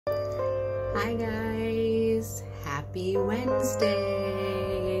Hi guys, happy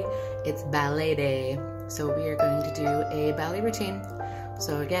Wednesday. It's ballet day, so we are going to do a ballet routine.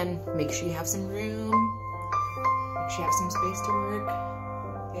 So again, make sure you have some room, make sure you have some space to work.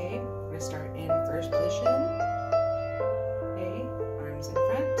 Okay, we're gonna start in first position. Okay, arms in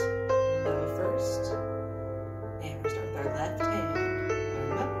front, low first. And we're gonna start with our left hand.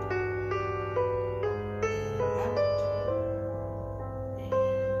 Arm up, and out, and down,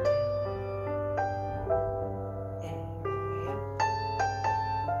 and all the way up, and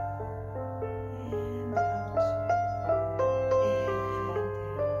out, and down,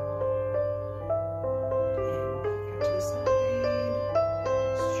 and back out to the side.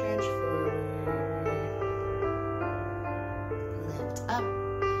 Stretch forward, lift up,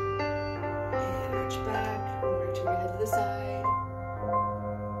 and arch back, arch your head to the side,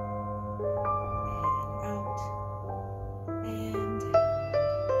 and out, and down,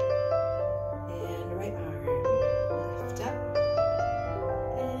 and right arm, lift up,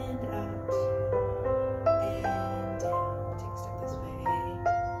 and out, and down. Take a step this way, and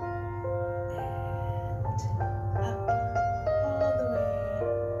up, all the way,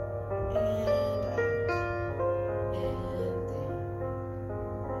 and out, and down,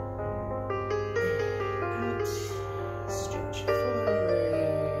 and out. Stretch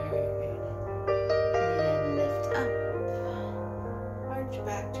forward, and lift up, arch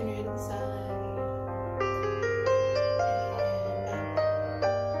back, turn your head to the side, and up,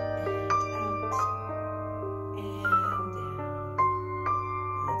 and out, and down.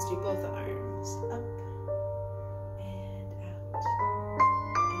 Let's do both arms, up, and out, and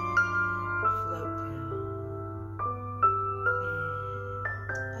float down,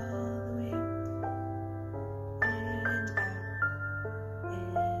 and all the way up, and out,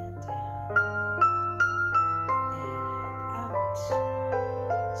 and down, and out.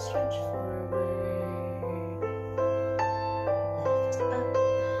 Stretch forward, lift up,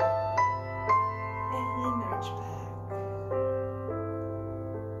 and arch back,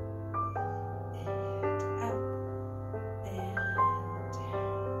 and out, and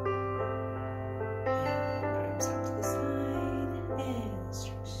down, and arms out to the side, and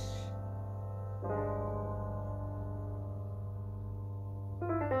stretch.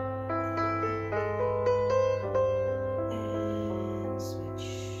 And switch.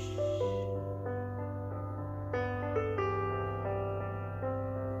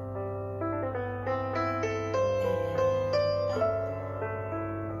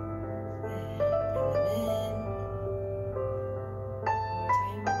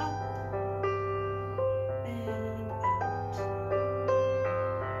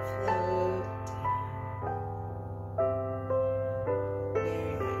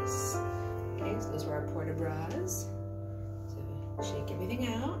 Those were our porta bras. So shake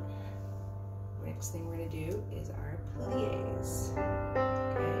everything out. Next thing we're going to do is our plies.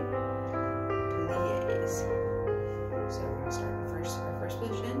 Okay, plies. So we're going to start our first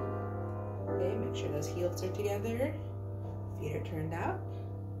position. Okay, make sure those heels are together. Feet are turned out.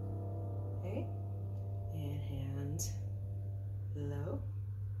 Okay, and hands low.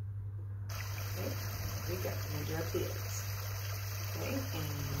 Okay, here we go. We're going to do our plies. Okay,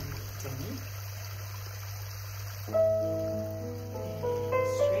 and down. And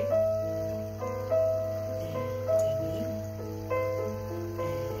straight, and demi,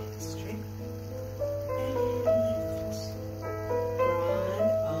 and straight, and lift,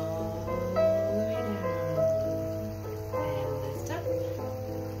 broad all the way down, and lift up,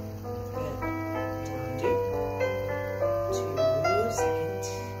 good, tendu, 2 second,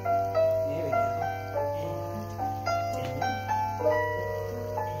 there we go, and down,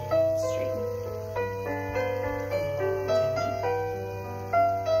 and straight,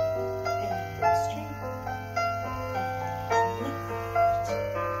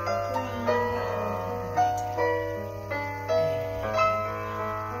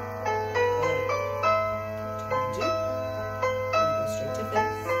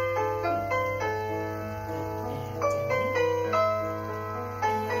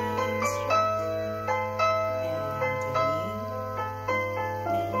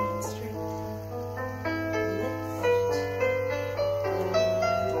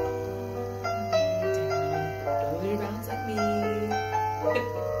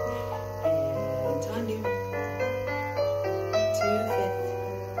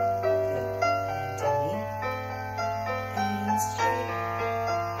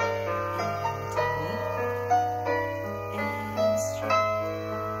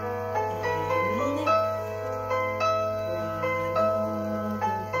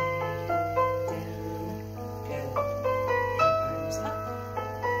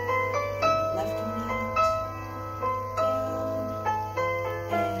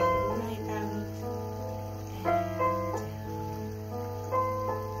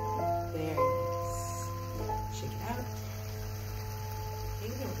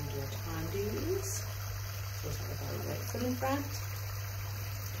 Okay, now we're going to do our tendus. So we'll start with our right foot in front.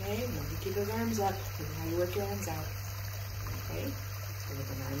 Okay, remember to keep those arms up. Look at how you work your arms out. Okay, so with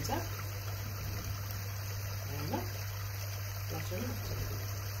the arms up. Arm up. Left and left.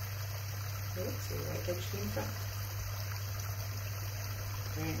 Good, so your right leg should be in front.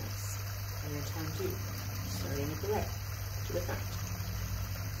 Very nice. And your tendu. Starting at the right to the front.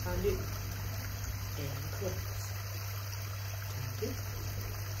 Tendu. And close. Tendu.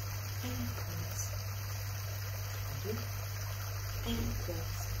 And close. Tendu. And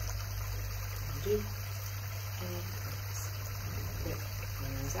close. Tendu. And close. Good.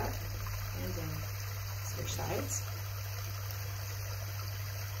 Hands out. And down. Switch sides.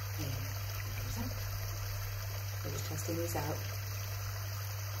 And arms up. We're just testing these out.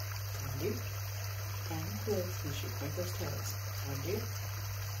 Tendu. And close. You should point those toes. Tendu.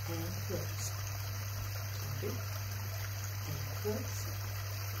 And close. Tendu. And close.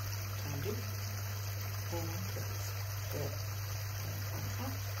 Tendu. And close. Good. And one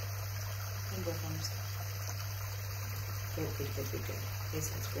up. And both arms down. Good, good, good, good, good. Okay, so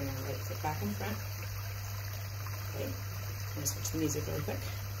let's bring our right foot back in front. Okay. I'm going to switch the music really quick.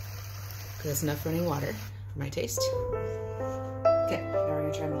 Because that's enough running water for my taste. Okay, now we're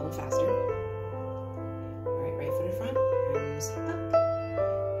going to try them a little faster. Alright, right foot in front, arms up.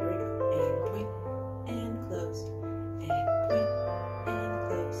 Here we go. And point, and close, and point, and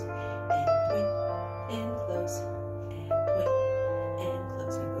close, and point, and close, and point, and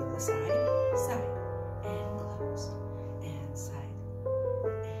close. And go to the side, side, and close, and side,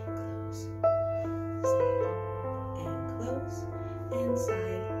 and close, side, and close, and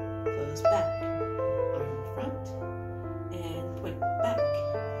side, close back. Arm in front, and point back,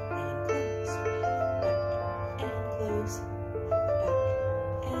 and close, back, and close, back,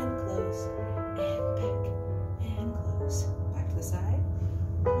 and close, and back, and close. Back to the side,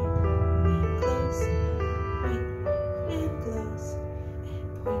 point, and close, point, and close, and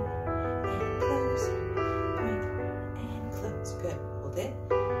point, and close, point, and close. Good. Hold it.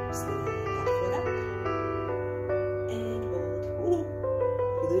 Slide the left foot up, and hold. Woo.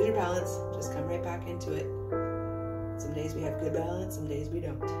 If you lose your balance, just come right back into it. Some days we have good balance, some days we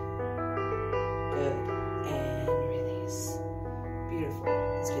don't. Good. And release. Beautiful.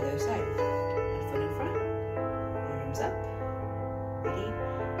 Let's do the other side. Left foot in front. Arms up. Ready?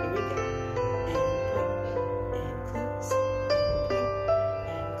 Here we go. And point. And close.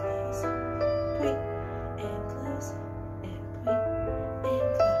 And close. Point. And close. And point. And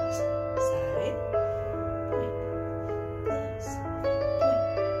close. Side. Point. Close. Point.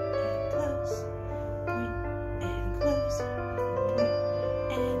 And close. Point. And close, point,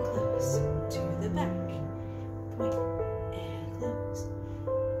 and close, to the back, point, and close,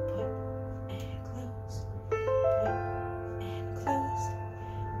 point, and close, point, and close,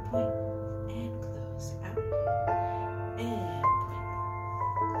 point, and close, out, and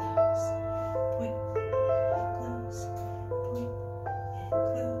point, close, point, and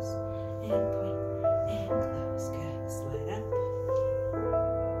close, and point, and close, good, slide up,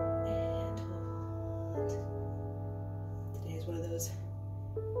 and hold. Today is one of those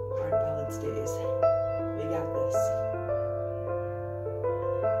hard balance days. We got this.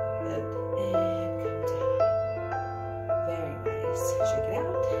 Good. And come down. Very nice. Shake it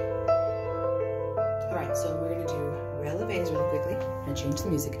out. Alright, so we're going to do relevés really quickly. I'm going to change the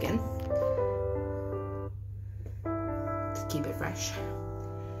music again to keep it fresh.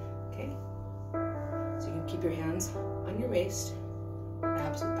 Okay. So you can keep your hands on your waist.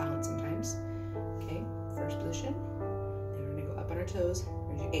 Abs with balance sometimes. Okay. First position. We're going to go up on our toes.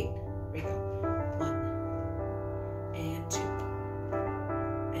 We're going to do 8. Here we go. 1, and 2,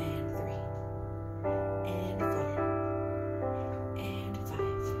 and 3, and 4, and 5,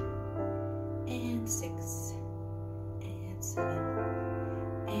 and 6, and 7,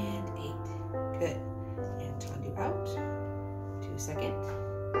 and 8. Good. And tendu out. 2 seconds.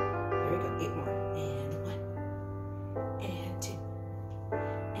 There we go. 8 more. And 1, and 2,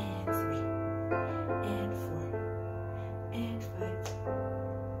 and 3, and 4, and 5,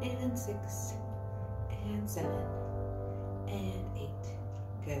 and 6,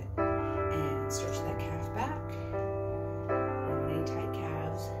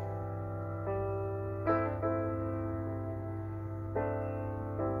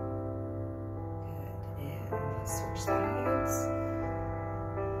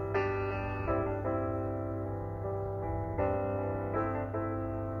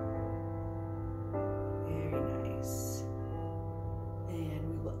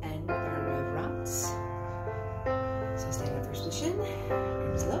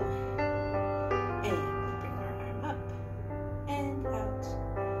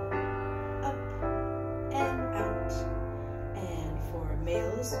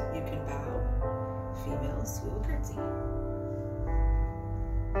 males, you can bow. Females, we will curtsy.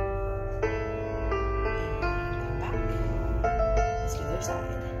 And back. Let's do the other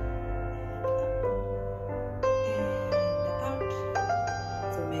side. And out.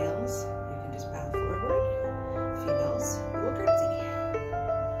 For males, you can just bow forward. Females, we will curtsy.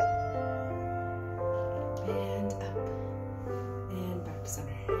 And up. And back to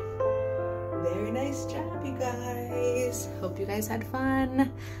center. Very nice job, you guys. Hope you guys had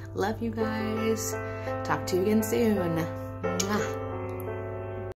fun. Love you guys. Talk to you again soon.